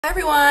Hi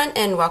everyone,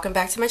 and welcome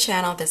back to my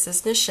channel. This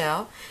is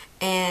Nichelle,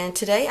 and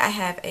today I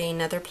have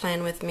another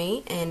plan with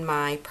me in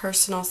my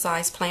personal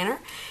size planner,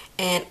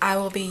 and I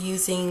will be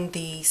using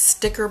the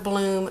Sticker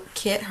Bloom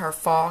kit, her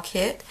fall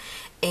kit.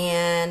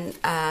 And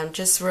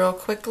just real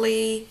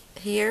quickly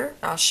here,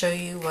 I'll show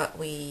you what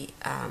we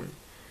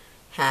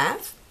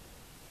have.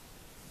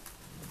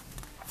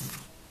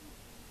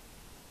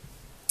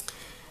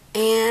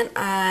 And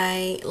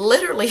I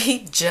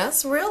literally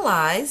just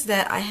realized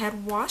that I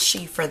had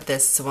washi for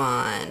this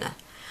one.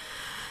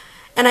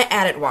 And I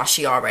added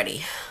washi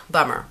already.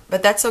 Bummer.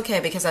 But that's okay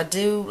because I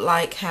do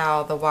like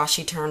how the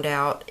washi turned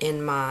out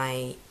in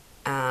my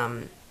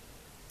A5.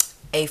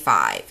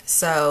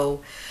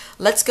 So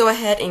let's go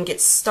ahead and get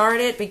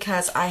started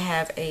because I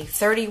have a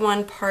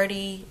 31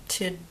 party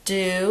to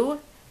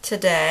do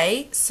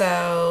today.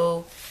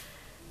 So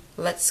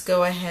let's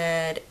go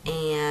ahead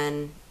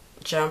and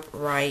jump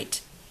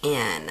right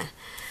in.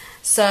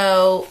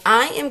 So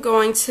I am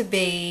going to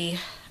be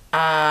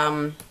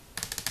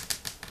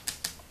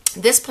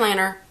this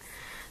planner,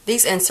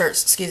 these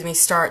inserts, excuse me,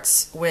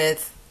 starts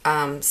with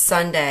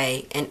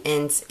Sunday and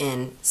ends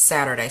in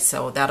Saturday.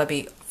 So that'll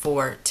be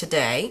for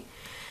today,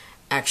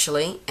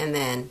 actually, and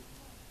then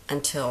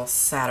until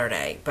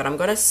Saturday. But I'm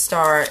going to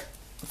start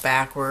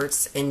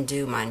backwards and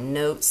do my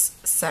notes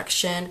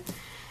section,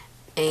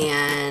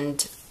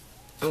 and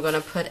I'm going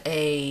to put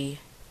a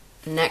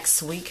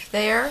next week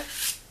there.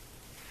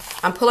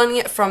 I'm pulling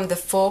it from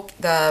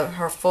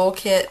her full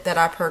kit that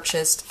I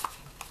purchased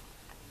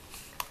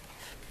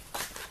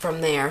from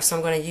there, so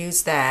I'm going to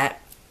use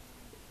that.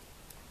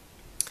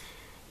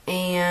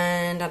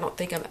 And I don't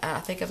think I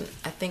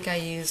think I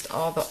used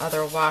all the other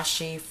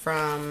washi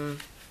from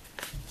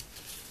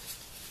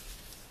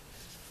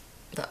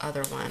the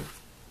other one.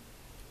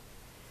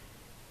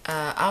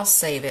 I'll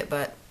save it,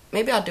 but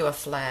maybe I'll do a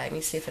flag. Let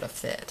me see if it'll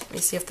fit. Let me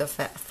see if the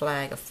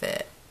flag will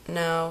fit.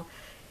 No,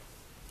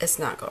 it's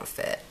not going to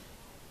fit.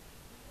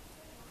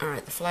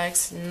 Alright, the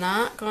flag's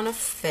not going to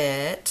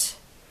fit.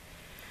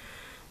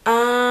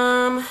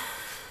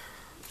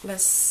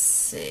 Let's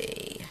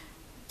see.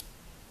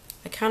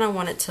 I kind of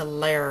wanted to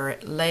layer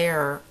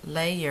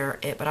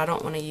it, but I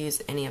don't want to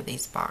use any of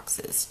these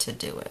boxes to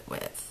do it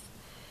with.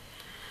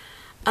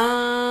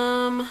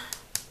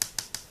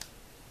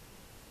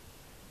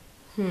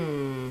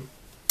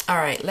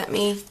 Alright, let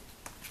me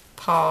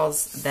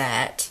pause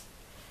that.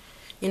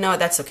 You know what,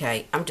 that's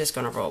okay. I'm just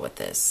going to roll with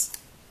this.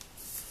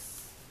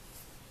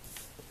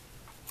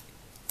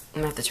 I'm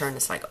going to have to turn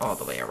this like all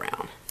the way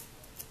around.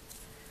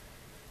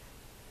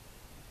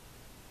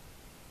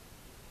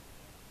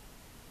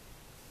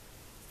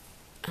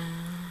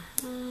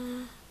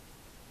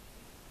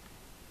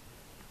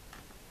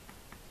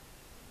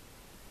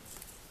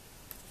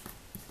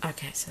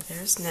 Okay, so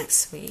there's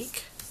next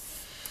week.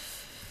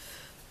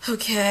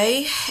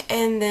 Okay,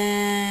 and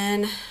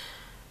then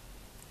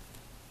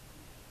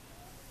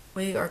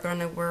we are going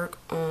to work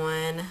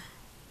on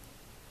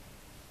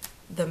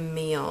the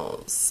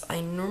meals.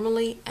 I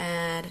normally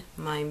add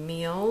my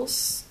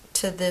meals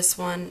to this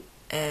one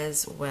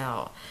as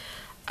well.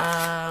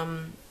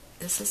 Does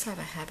this have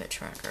a habit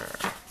tracker?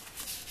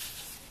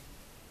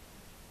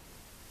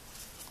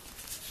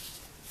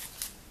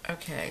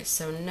 Okay,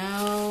 so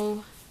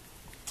no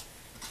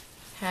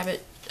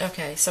habit.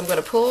 Okay, so I'm going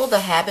to pull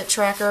the habit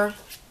tracker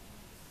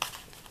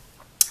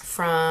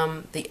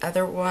from the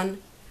other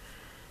one,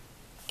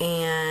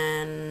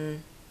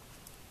 and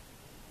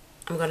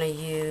I'm going to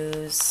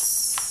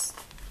use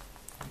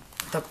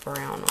the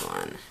brown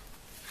one.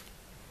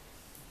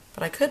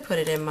 But I could put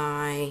it in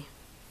my...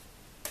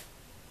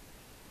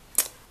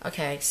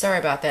 Okay, sorry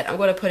about that. I'm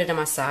going to put it in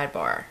my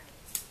sidebar.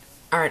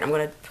 Alright, I'm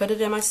going to put it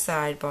in my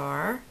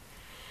sidebar.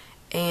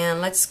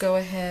 And let's go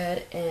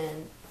ahead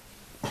and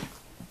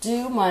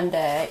do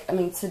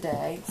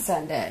today,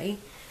 Sunday.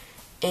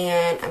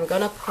 And I'm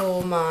going to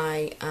pull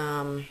my...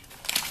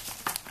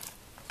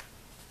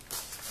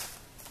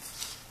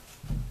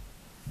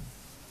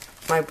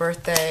 my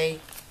birthday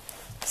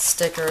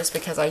stickers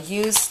because I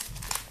used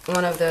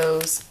one of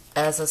those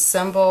as a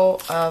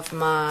symbol of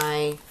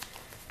my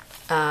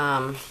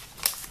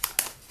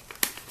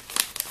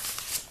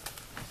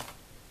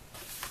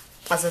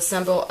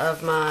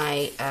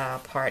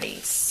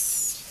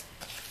parties.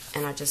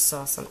 And I just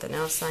saw something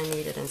else I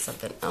needed and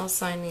something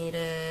else I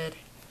needed,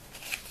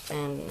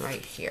 and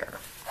right here.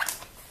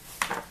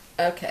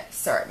 Okay,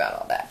 sorry about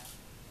all that.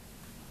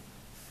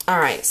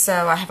 Alright,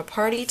 so I have a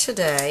party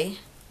today,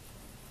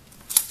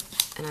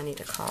 and I need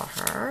to call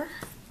her,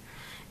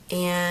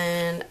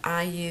 and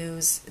I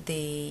use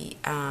the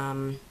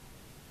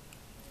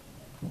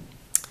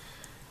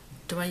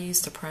do I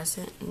use the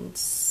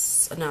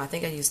presents? No, I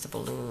think I used the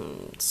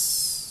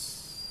balloons.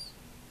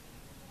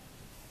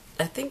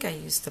 I think I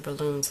used the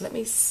balloons. Let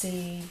me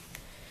see,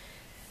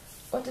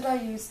 what did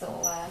I use the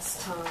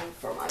last time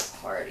for my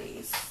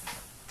parties?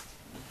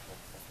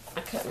 I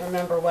couldn't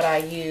remember what I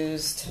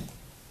used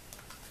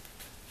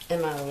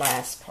in my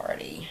last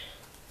party.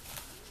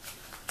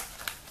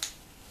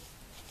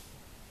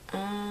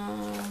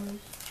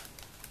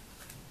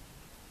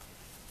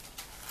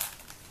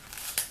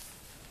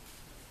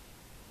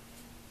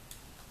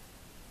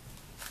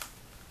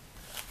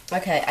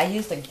 Okay, I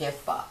used a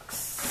gift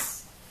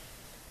box.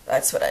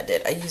 That's what I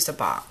did. I used a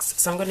box.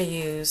 So I'm going to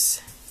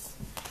use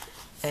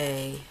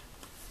I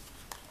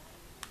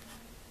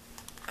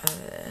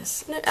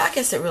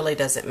guess it really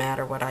doesn't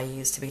matter what I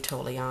use, to be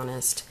totally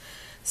honest.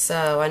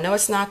 So I know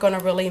it's not going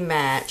to really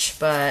match,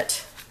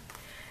 but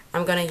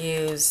I'm going to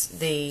use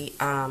the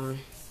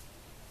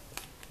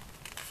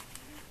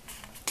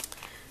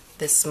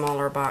this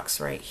smaller box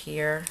right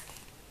here.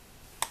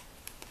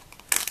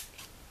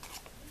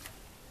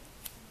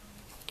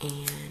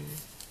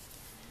 And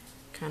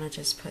kind of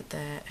just put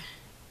that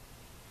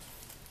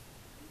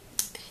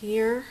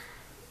here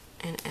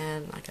and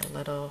add like a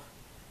little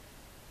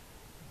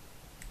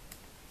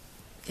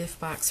gift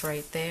box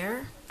right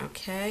there.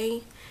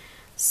 Okay,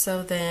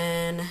 so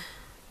then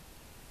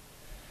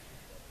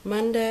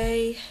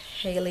Monday,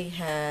 Haley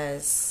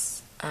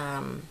has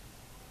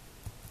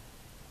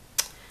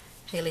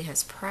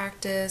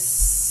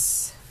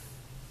practice,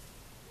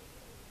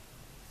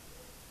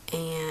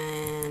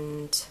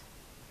 and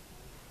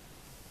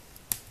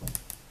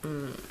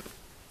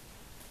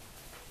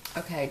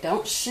okay,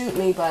 don't shoot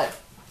me, but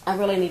I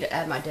really need to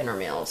add my dinner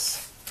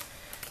meals.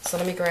 So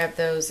let me grab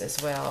those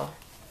as well,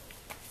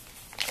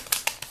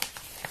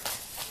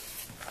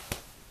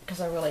 because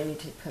I really need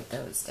to put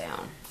those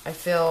down. I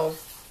feel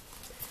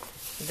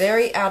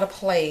very out of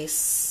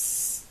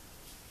place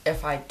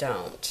if I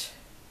don't.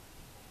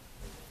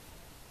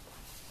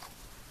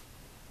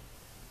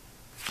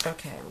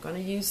 Okay, I'm going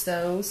to use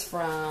those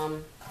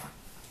from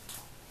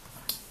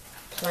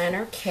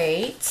Planner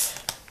Kate.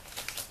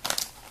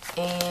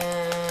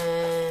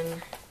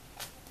 And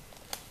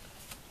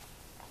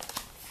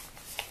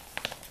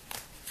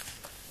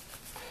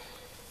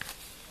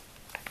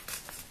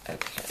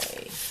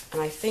okay,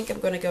 and I think I'm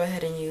going to go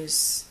ahead and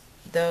use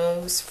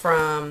those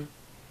from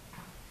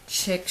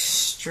Chick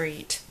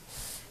Street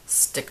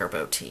Sticker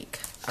Boutique.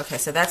 Okay,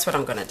 so that's what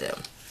I'm going to do.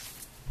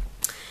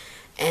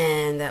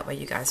 And that way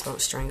you guys won't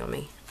strangle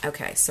me.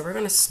 Okay, so we're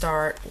going to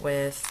start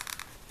with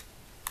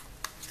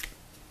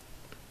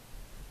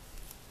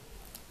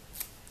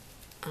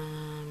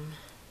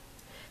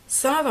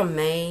some of them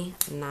may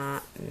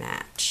not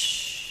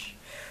match.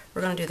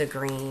 We're going to do the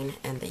green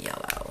and the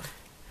yellow.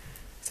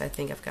 So I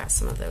think I've got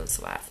some of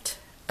those left.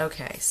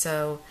 Okay,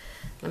 so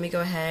let me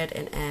go ahead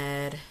and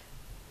add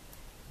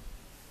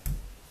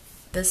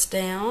this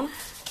down.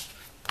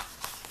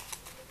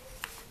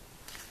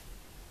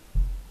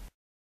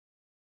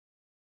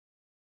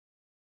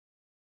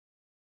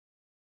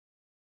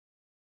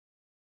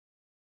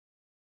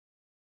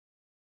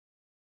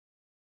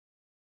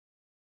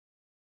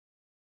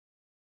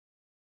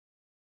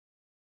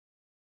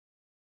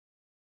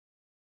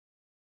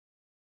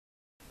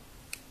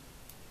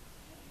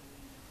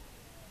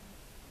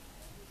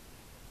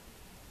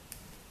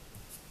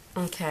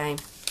 Okay.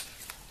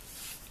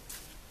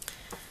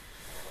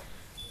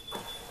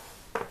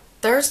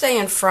 Thursday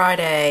and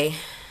Friday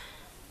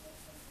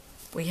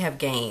we have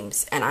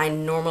games, and I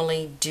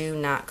normally do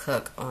not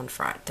cook on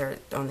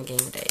on the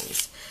game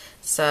days.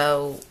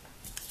 So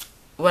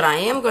what I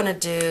am going to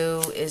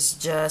do is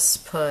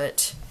just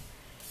put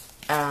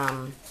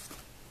I'm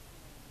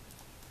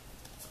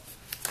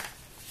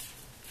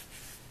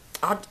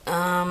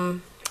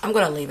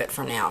going to leave it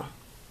for now.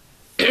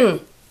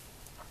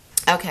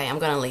 Okay, I'm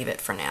going to leave it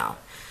for now.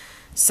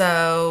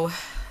 So,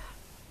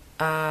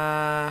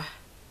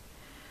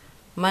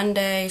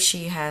 Monday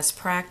she has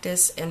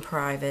practice and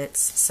privates.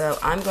 So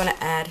I'm going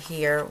to add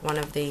here one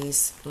of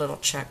these little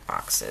check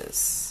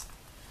boxes.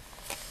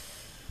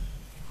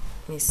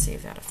 Let me see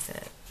if that'll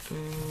fit.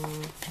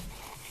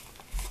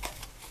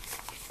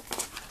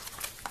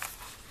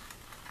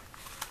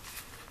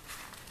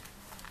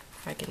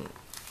 If I can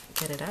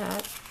get it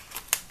up.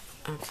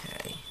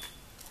 Okay.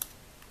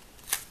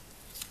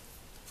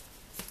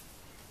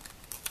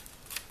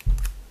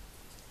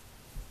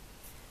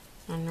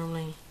 I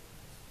normally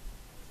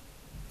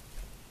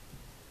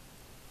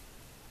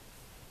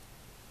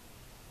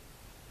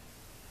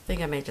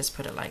think I may just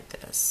put it like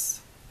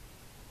this.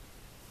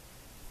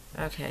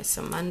 Okay,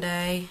 so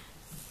Monday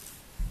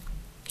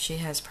she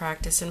has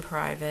practice and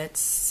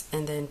privates,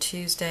 and then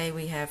Tuesday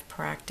we have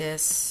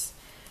practice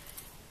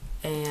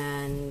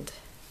and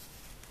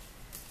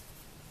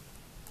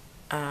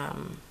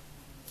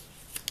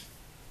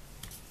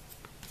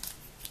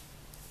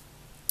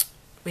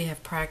we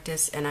have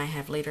practice, and I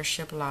have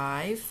Leadership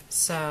Live.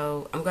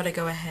 So I'm going to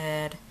go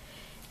ahead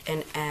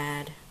and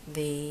add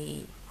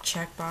the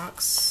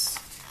checkbox.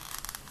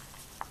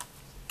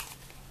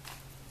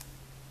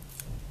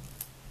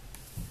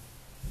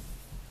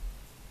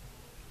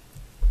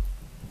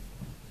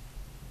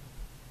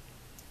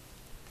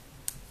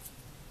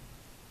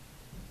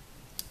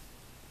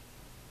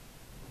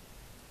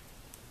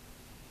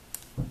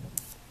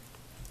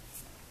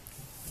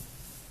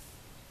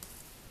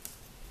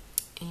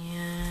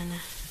 And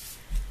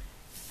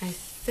I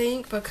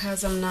think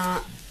because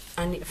I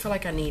feel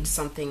like I need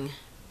something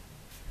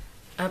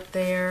up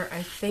there,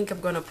 I think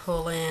I'm going to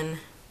pull in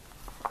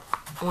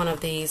one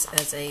of these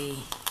as a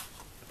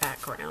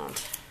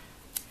background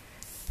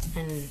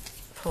and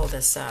pull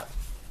this up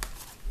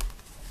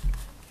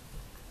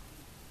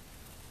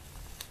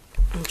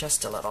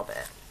just a little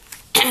bit.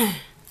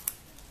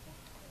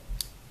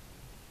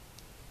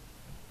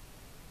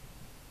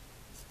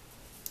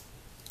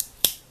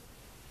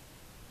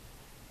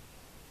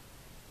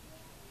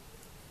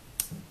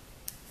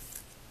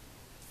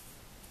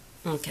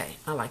 Okay,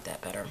 I like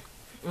that better.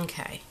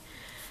 Okay.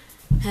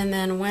 And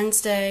then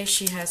Wednesday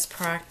she has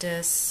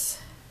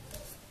practice.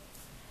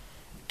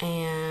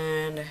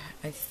 And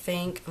I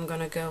think I'm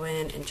going to go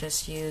in and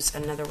just use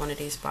another one of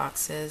these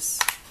boxes.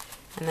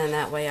 And then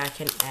that way I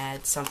can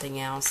add something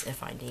else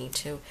if I need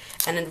to.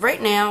 And then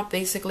right now,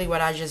 basically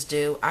what I just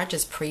do, I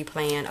just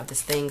pre-plan of the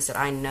things that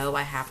I know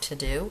I have to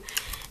do.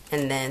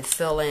 And then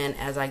fill in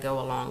as I go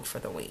along for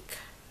the week.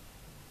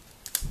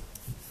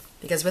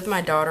 Because with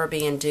my daughter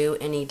being due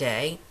any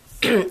day,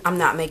 I'm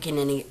not making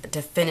any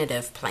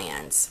definitive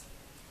plans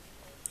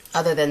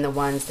other than the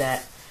ones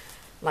that,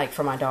 like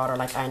for my daughter,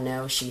 like I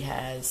know she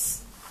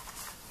has,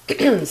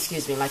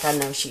 excuse me, like I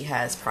know she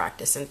has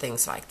practice and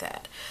things like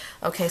that.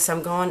 Okay, so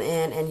I'm going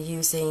in and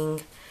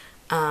using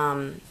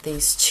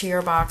these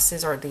cheer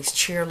boxes or these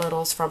cheer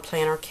littles from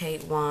Planner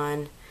Kate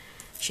 1.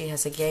 She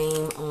has a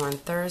game on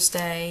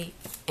Thursday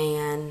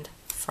and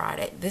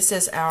Friday. This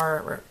is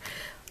our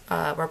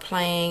we're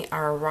playing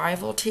our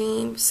rival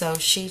team, so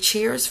she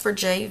cheers for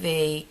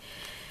JV,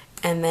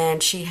 and then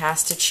she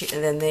has to cheer,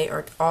 and then they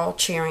are all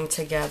cheering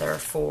together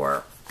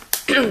for.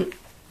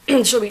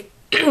 She'll be,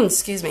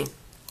 excuse me,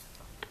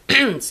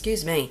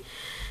 excuse me.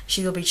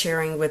 She will be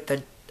cheering with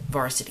the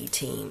varsity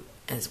team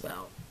as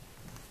well.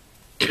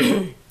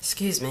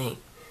 Excuse me.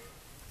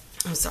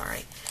 I'm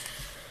sorry.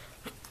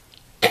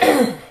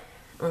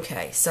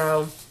 Okay,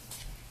 so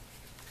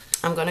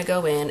I'm going to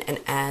go in and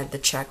add the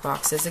check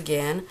boxes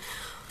again.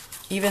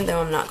 Even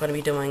though I'm not going to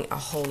be doing a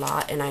whole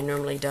lot, and I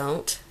normally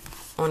don't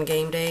on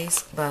game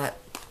days, but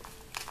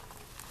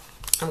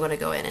I'm going to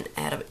go in and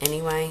add them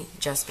anyway,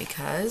 just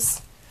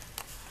because.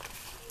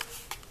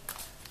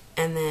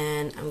 And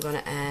then I'm going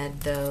to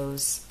add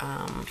those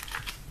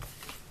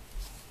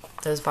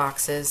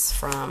boxes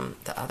from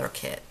the other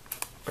kit,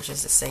 which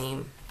is the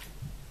same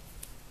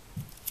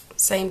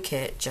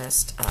kit,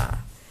 just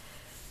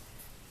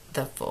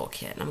the full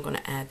kit. And I'm going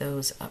to add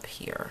those up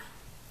here.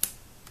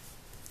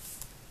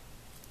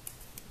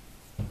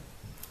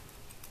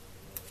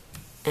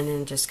 And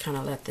then just kind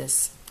of let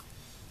this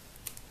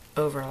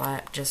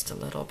overlap just a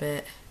little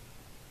bit.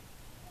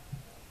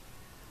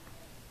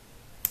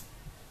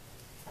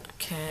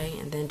 Okay,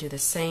 and then do the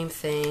same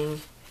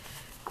thing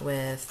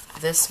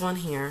with this one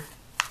here.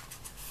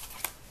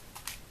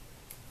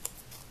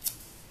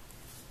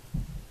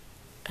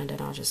 And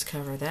then I'll just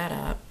cover that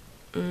up.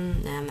 Nah,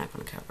 I'm not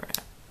going to cover it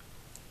up.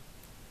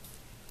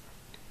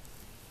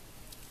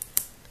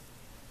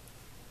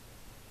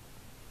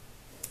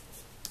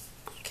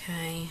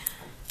 Okay.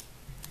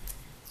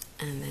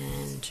 And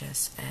then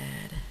just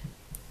add,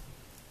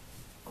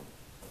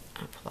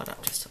 I'll pull it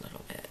up just a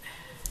little bit.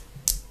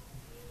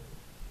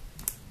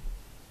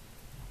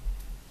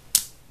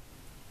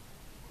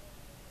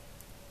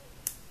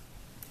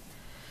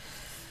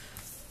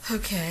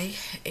 Okay,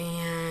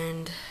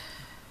 and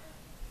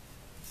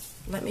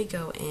let me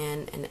go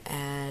in and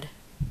add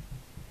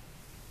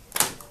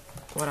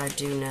what I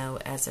do know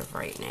as of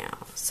right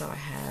now. So I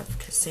have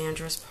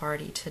Cassandra's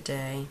party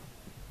today.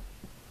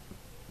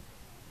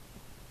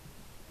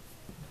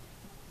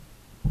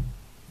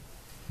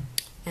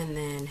 And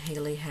then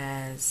Haley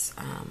has,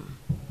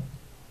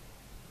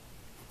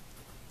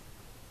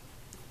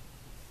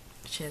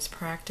 she has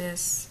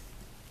practice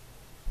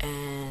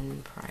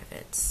and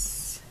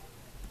privates.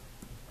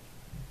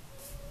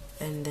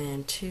 And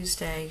then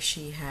Tuesday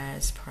she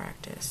has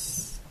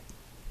practice.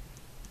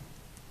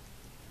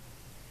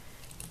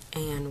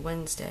 And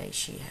Wednesday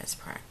she has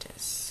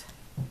practice.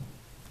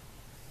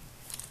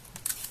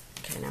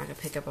 Okay, now I can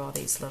pick up all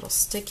these little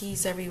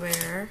stickies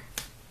everywhere.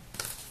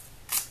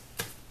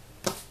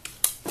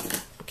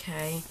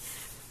 Okay,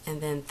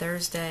 and then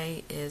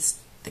Thursday is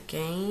the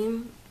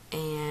game,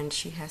 and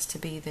she has to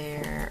be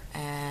there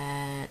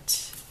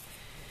at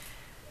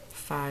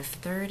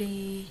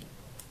 5:30,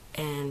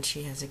 and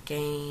she has a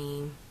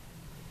game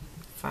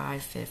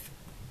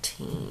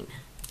 5:15.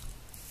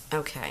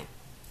 Okay.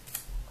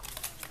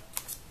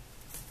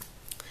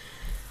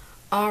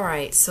 All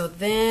right, so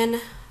then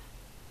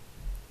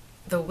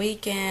the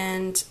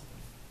weekend,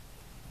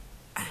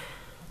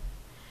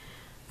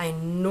 I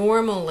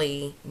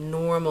normally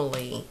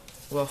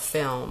will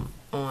film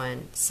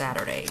on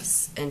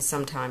Saturdays and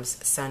sometimes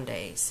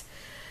Sundays.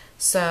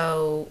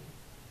 So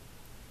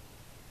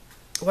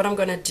what I'm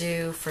going to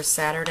do for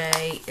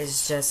Saturday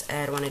is just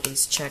add one of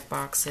these check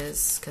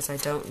boxes because I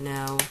don't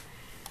know.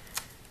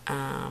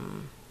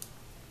 I'm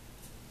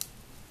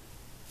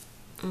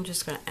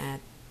just going to add,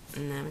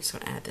 no, I'm just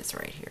going to add this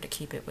right here to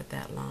keep it with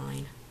that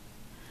line,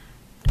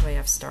 the way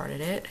I've started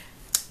it.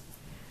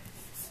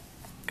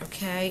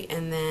 Okay,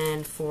 and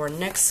then for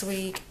next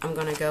week, I'm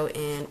going to go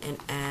in and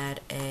add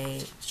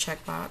a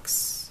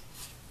checkbox.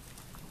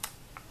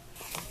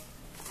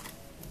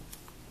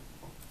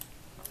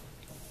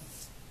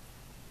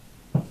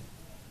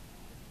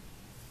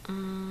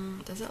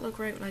 Does that look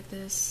right like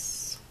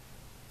this?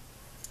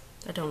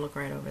 That don't look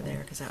right over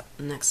there because that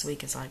next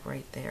week is like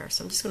right there.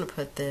 So I'm just going to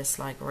put this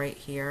like right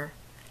here.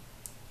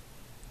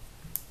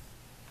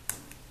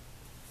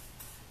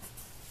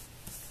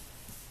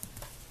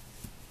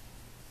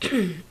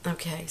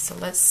 Okay, so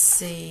let's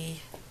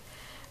see.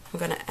 I'm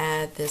going to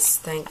add this,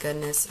 thank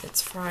goodness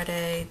it's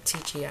Friday,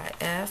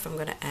 TGIF. I'm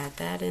going to add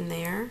that in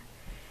there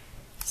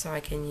so I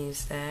can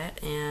use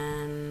that.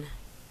 And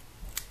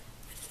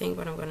I think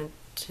what I'm going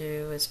to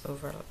do is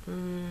over, I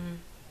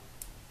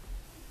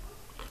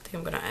think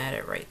I'm going to add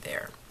it right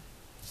there.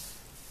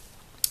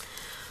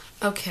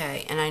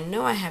 Okay, and I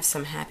know I have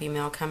some Happy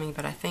Mail coming,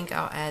 but I think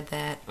I'll add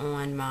that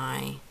on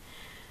my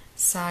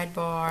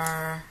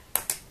sidebar.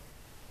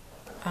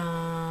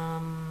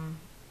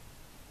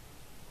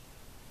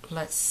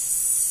 Let's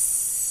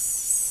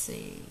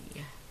see.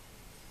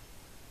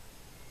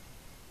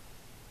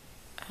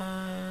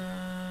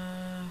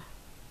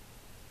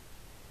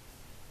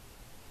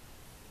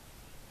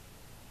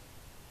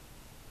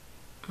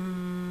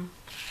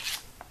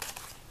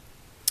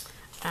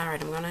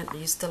 Alright, I'm going to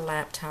use the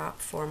laptop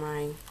for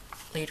my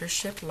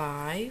Leadership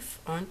Live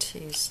on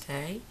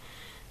Tuesday.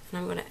 And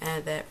I'm going to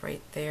add that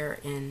right there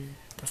in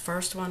the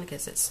first one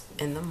because it's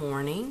in the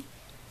morning.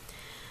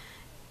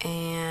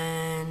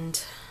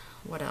 And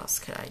what else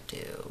could I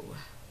do?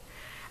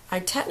 I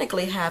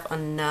technically have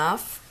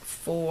enough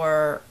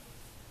for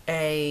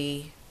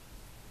a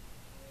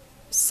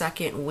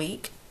second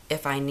week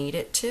if I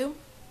needed to.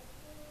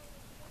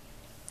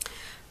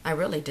 I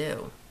really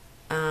do.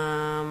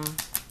 I'm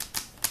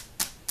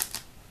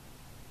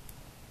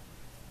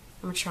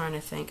trying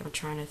to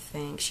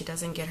think. She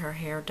doesn't get her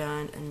hair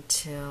done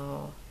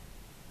until...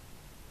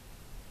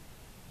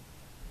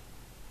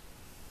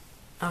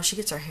 Oh, she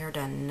gets her hair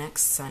done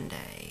next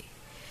Sunday.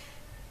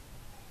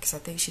 Because I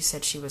think she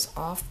said she was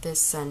off this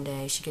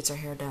Sunday. She gets her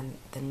hair done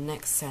the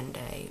next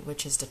Sunday,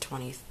 which is the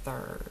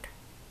 23rd.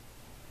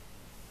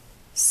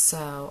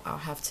 So I'll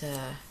have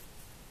to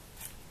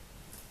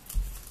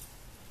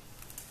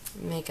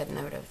make a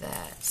note of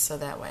that so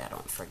that way I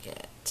don't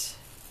forget.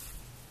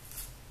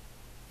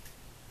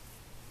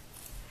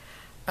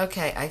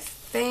 Okay, I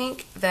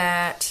think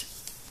that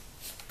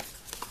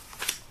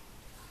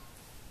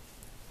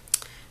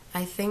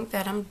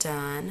I'm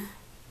done.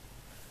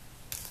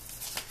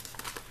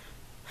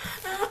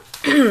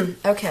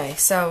 Okay,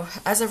 so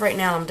as of right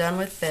now, I'm done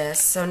with this.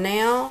 So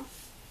now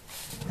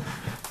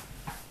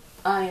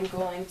I am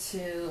going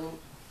to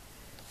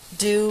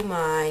do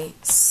my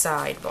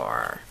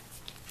sidebar.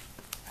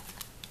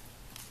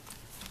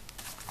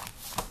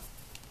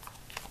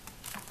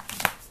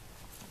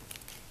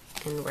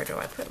 And where do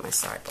I put my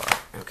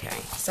sidebar?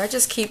 Okay, so I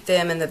just keep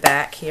them in the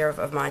back here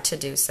of my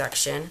to-do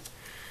section.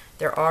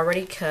 They're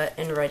already cut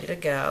and ready to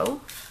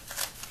go.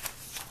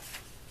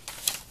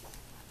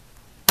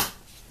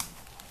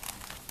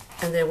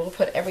 And then we'll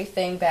put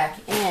everything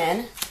back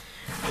in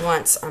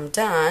once I'm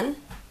done.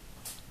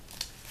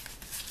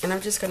 And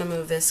I'm just going to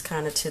move this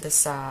kind of to the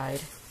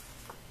side.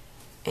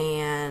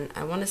 And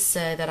I want to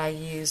say that I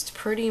used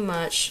pretty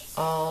much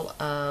all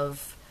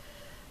of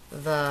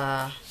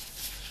the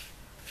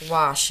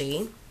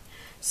washi.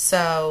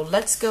 So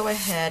let's go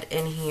ahead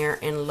in here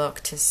and look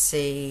to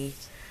see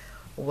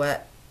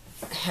what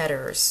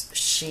headers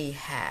she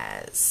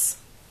has.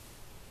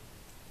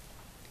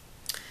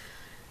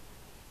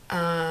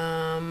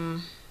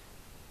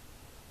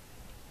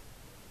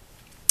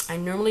 I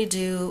normally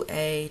do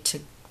a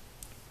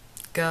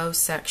to-go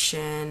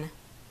section.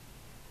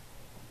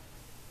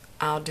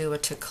 I'll do a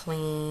to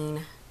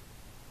clean.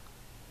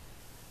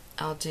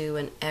 I'll do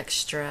an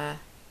extra.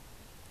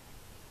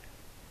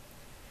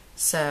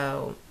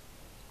 So,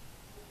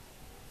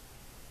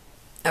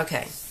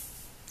 okay.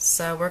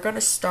 So we're going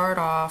to start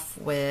off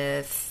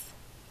with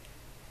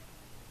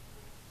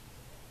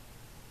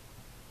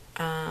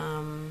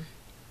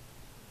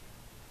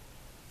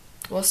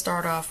we'll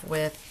start off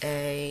with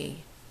a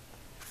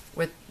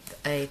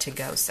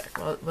to-go sec.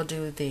 We'll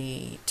do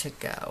the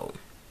to-go.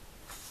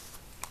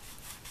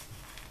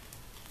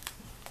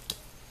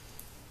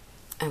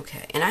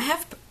 Okay, and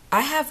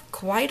I have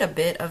quite a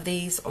bit of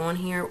these on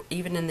here,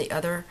 even in the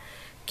other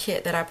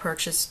kit that I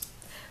purchased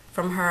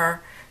from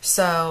her.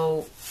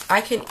 So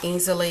I can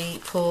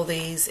easily pull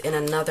these in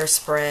another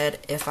spread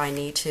if I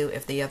need to,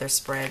 if the other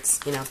spreads,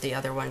 you know, if the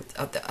other one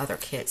of the other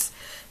kits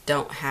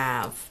don't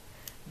have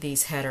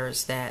these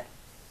headers that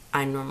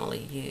I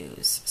normally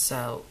use.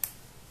 So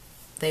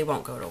they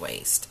won't go to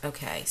waste.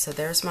 Okay, so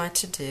there's my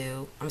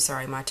to-do,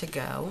 my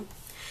to-go.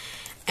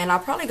 And I'll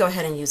probably go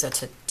ahead and use a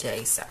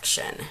today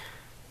section,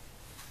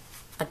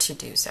 a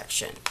to-do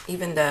section,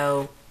 even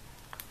though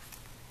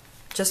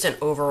just an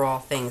overall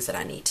things that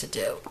I need to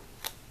do.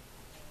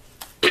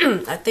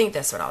 I think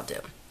that's what I'll do.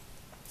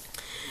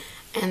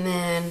 And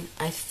then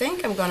I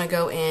think I'm going to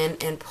go in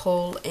and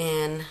pull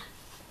in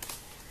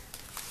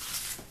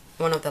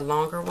one of the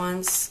longer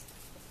ones.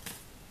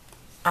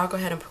 I'll go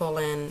ahead and pull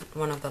in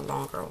one of the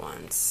longer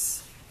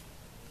ones.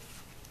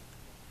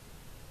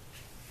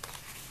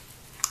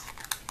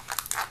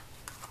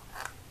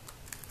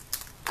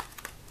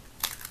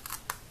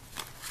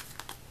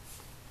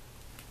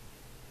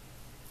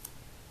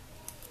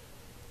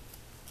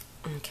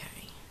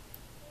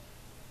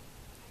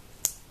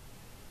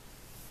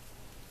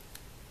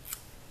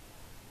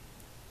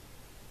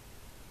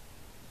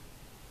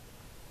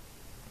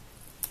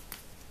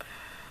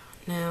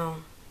 Now,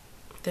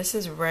 this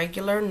is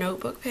regular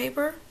notebook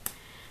paper,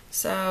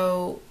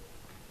 so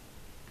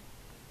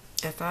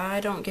if I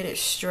don't get it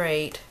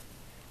straight,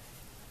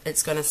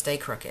 it's going to stay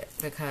crooked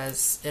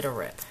because it'll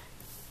rip.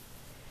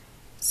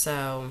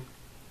 So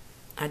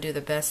I do the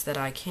best that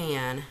I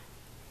can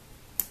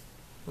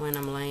when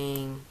I'm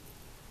laying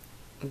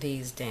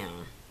these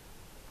down.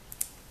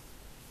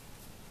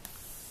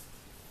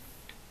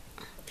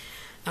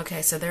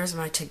 Okay, so there's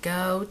my to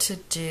go, to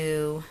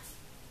do,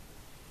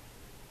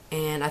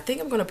 and I think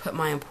I'm going to put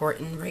my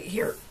important right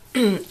here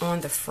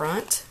on the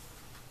front.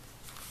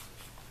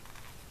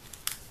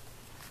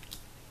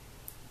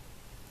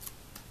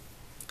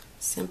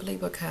 Simply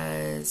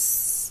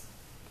because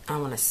I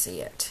want to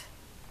see it.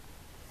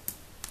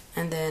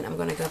 And then I'm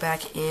going to go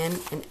back in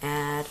and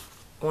add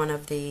one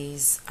of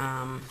these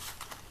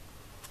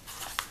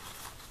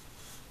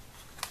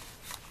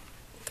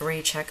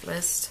 3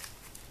 checklists.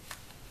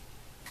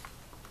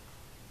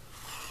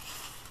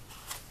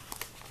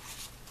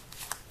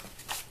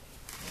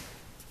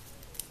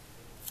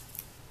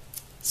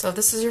 So if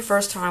this is your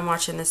first time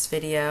watching this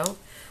video,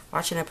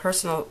 watching a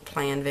personal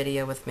plan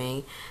video with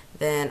me,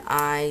 then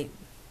I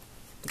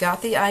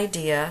got the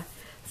idea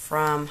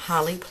from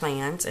Holly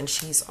Plans, and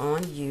she's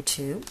on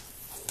YouTube.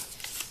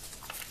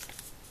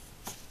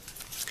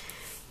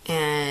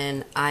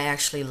 And I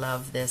actually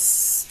love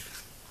this.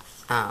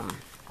 Now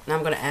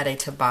I'm going to add a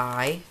to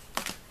buy.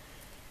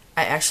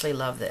 I actually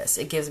love this.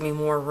 It gives me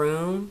more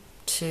room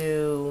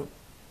to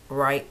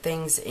write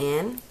things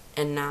in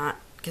and not,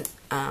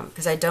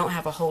 because I don't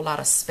have a whole lot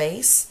of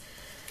space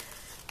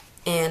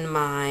in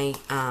my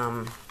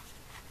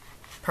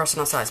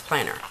personal size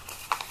planner.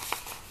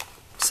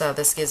 So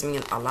this gives me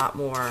a lot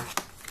more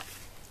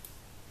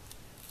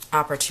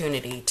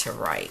opportunity to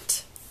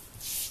write.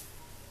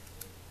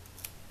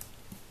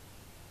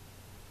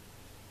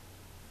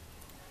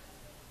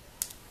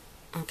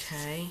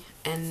 Okay,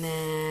 and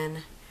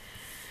then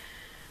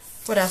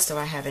what else do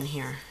I have in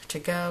here? To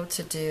go,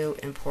 to do,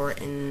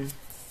 important,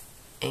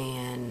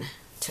 and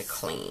to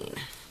clean.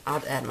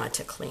 I'll add my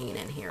to clean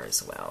in here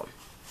as well.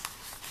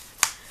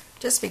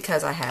 Just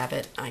because I have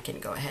it, I can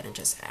go ahead and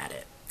just add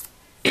it.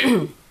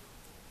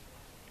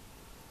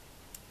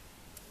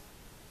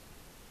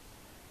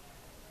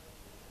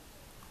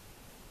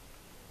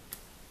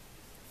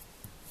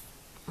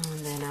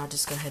 And then I'll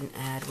just go ahead and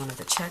add one of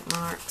the check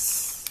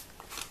marks,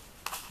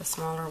 the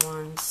smaller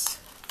ones.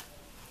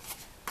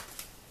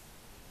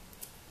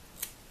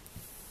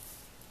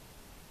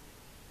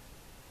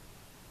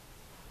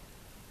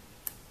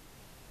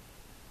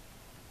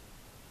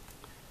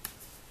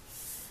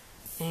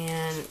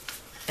 And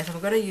if I'm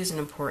going to use an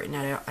important,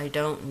 I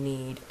don't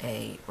need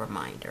a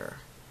reminder.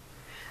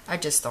 I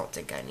just don't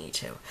think I need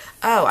to.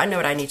 Oh, I know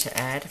what I need to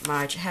add,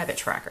 my habit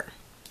tracker.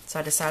 So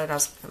I decided I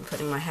was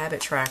putting my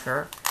habit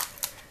tracker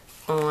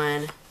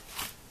on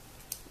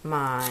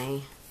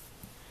my,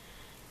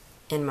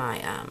 in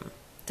my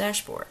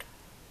dashboard,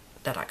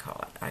 that I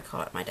call it. I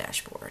call it my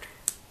dashboard.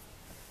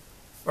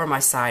 Or my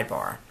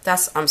sidebar.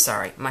 I'm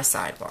sorry, my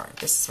sidebar.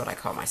 This is what I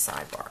call my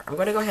sidebar. I'm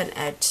going to go ahead and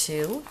add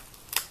 2.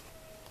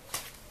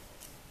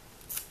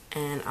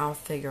 And I'll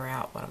figure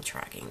out what I'm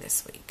tracking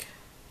this week.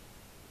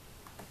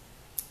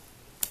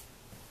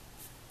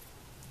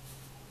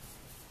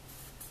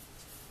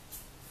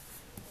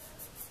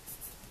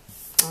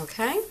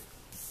 Okay.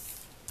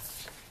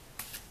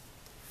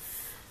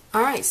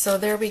 Alright, so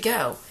there we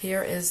go.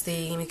 Here is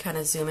the, let me kind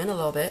of zoom in a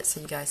little bit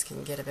so you guys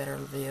can get a better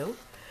view.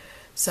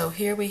 So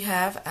here we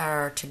have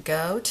our to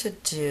go, to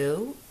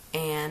do,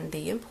 and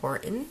the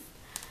important.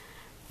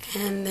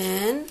 And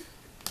then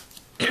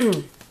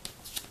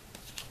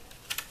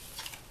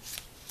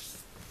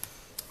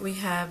we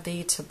have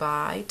the to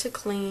buy, to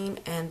clean,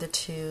 and the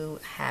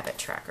 2 habit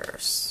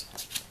trackers.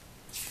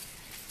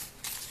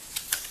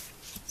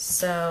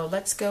 So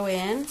let's go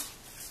in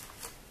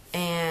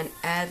and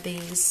add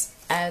this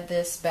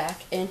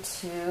back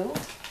into,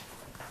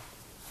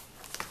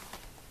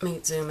 let me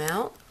zoom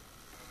out.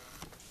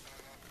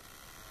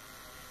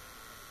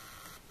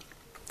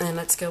 And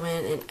let's go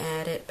in and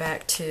add it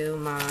back to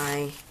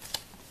my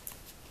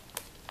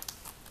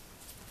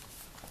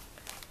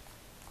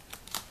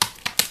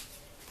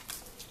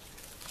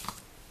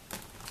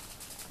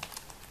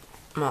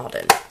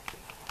Malden,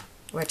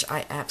 which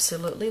I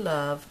absolutely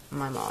love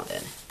my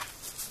Malden.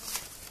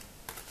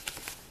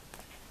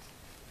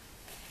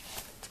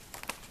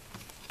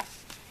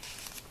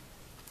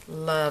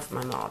 Love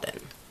my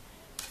Malden.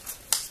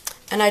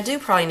 And I do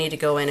probably need to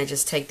go in and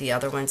just take the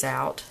other ones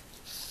out.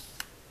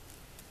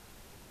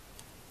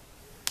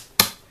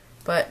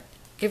 But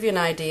give you an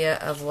idea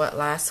of what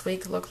last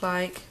week looked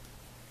like.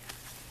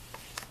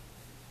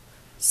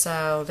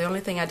 So the only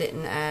thing I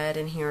didn't add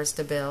in here is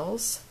the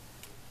bills.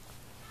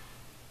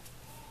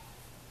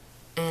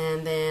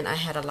 And then I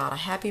had a lot of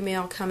Happy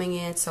Mail coming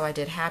in, so I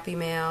did Happy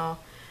Mail.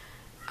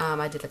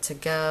 I did a to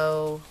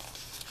go.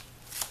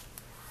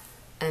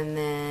 And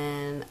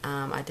then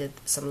I did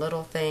some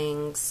little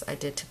things. I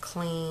did to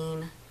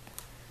clean.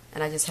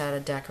 And I just had a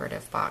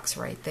decorative box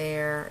right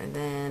there. And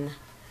then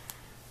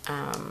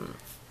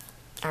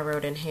I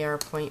wrote in hair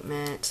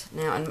appointment.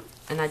 Now,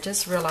 and I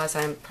just realized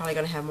I'm probably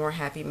going to have more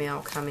Happy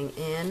Mail coming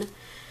in.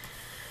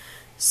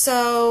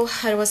 So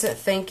I wasn't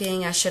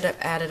thinking I should have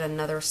added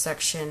another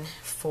section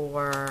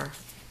for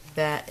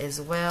that as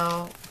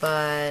well,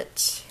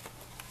 but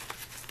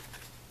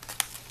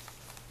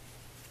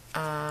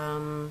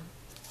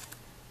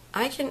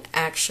I can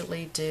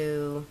actually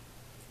do,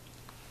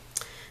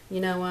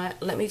 you know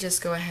what, let me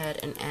just go ahead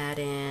and add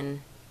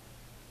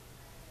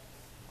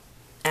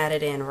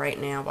it in right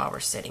now while we're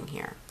sitting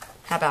here.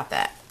 How about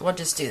that? We'll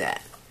just do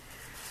that.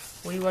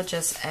 We will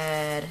just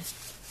add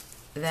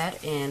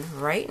that in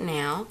right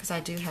now because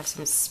I do have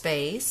some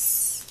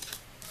space,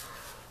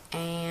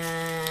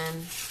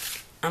 and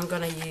I'm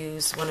going to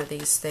use one of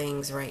these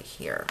things right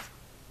here.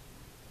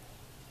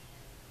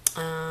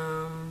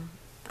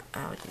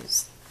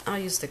 I'll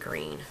use the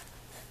green.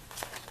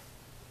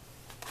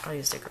 I'll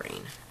use the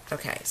green.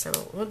 Okay,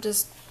 so we'll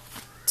just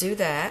do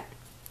that.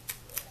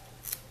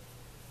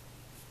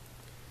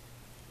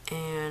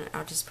 And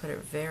I'll just put it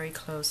very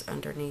close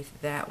underneath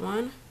that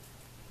one,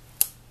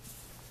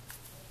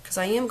 because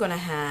I am going to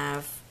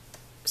have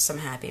some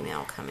Happy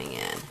Mail coming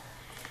in.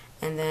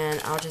 And then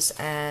I'll just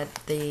add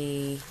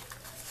the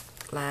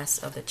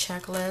last of the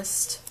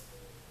checklist.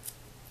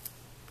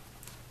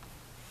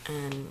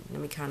 And let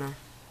me kind of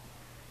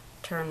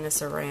turn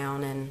this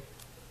around, and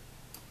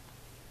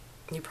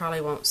you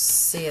probably won't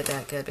see it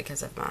that good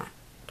because of the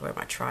way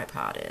my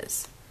tripod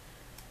is.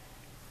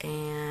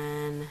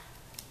 And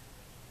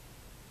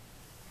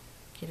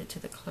get it to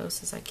the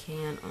closest I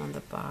can on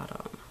the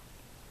bottom.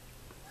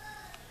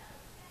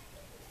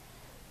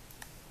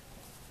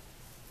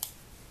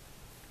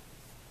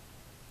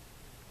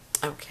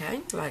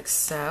 Okay, like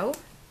so.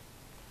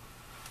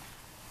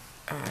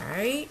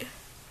 Alright.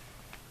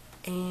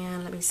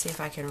 And let me see if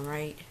I can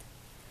write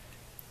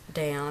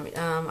down.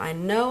 I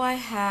know I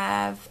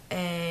have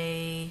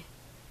a,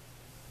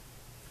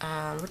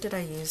 what did I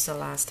use the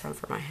last time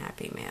for my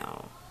Happy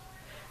Mail?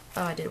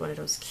 Oh, I did one of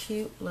those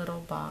cute little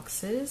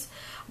boxes,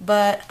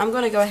 but I'm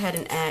going to go ahead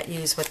and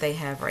use what they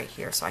have right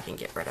here so I can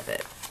get rid of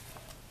it.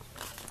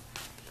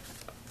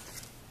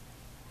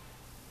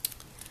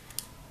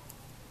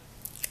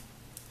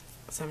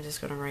 So I'm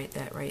just going to write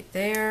that right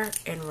there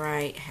and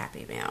write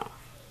Happy Mail.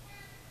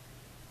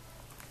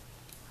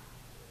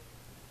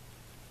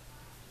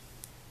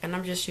 And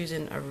I'm just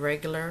using a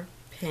regular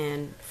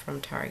pen from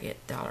Target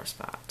Dollar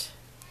Spot.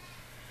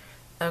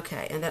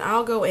 Okay, and then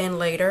I'll go in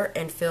later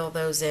and fill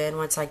those in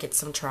once I get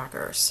some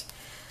trackers.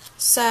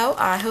 So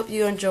I hope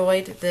you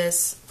enjoyed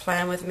this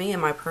plan with me and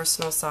my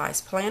personal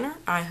size planner.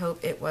 I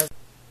hope it was.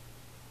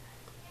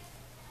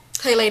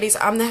 Hey ladies,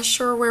 I'm not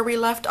sure where we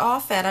left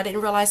off at. I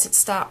didn't realize it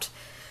stopped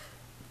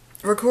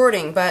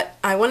recording, but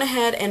I went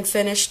ahead and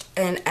finished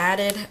and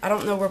added, I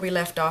don't know where we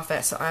left off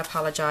at, so I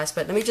apologize,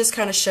 but let me just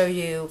kind of show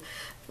you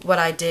what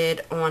I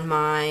did on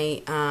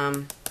my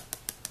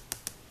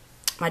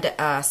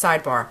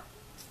sidebar.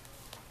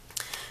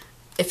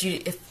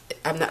 If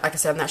I'm not, like I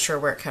said, I'm not sure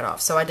where it cut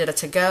off. So I did a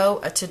to go,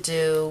 a to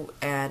do,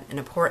 and an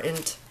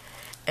important,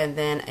 and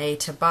then a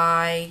to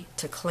buy,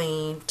 to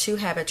clean, 2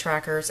 habit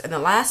trackers, and the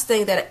last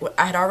thing that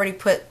I had already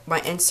put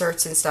my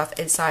inserts and stuff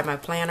inside my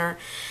planner.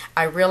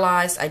 I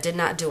realized I did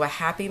not do a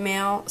Happy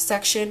Mail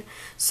section,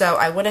 so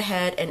I went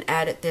ahead and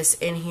added this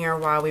in here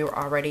while we were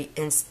already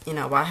in,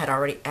 while I had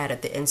already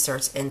added the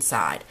inserts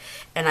inside.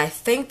 And I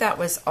think that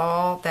was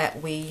all that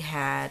we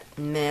had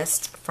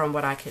missed from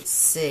what I could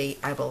see,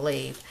 I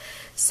believe.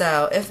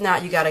 So if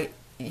not, you got a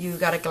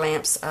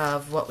glimpse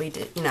of what we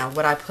did,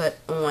 what I put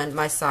on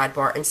my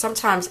sidebar. And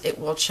sometimes it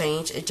will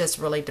change. It just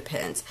really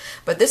depends.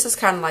 But this is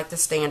kind of like the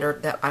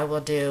standard that I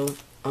will do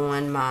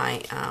on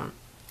my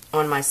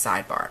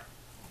sidebar.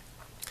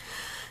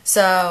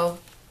 So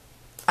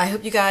I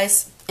hope you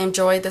guys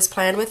enjoyed this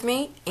plan with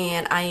me,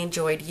 and I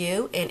enjoyed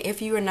you. And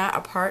if you are not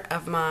a part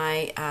of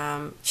my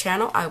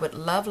channel, I would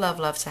love, love,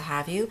 love to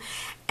have you.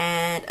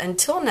 And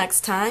until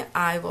next time,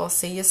 I will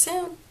see you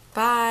soon.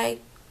 Bye.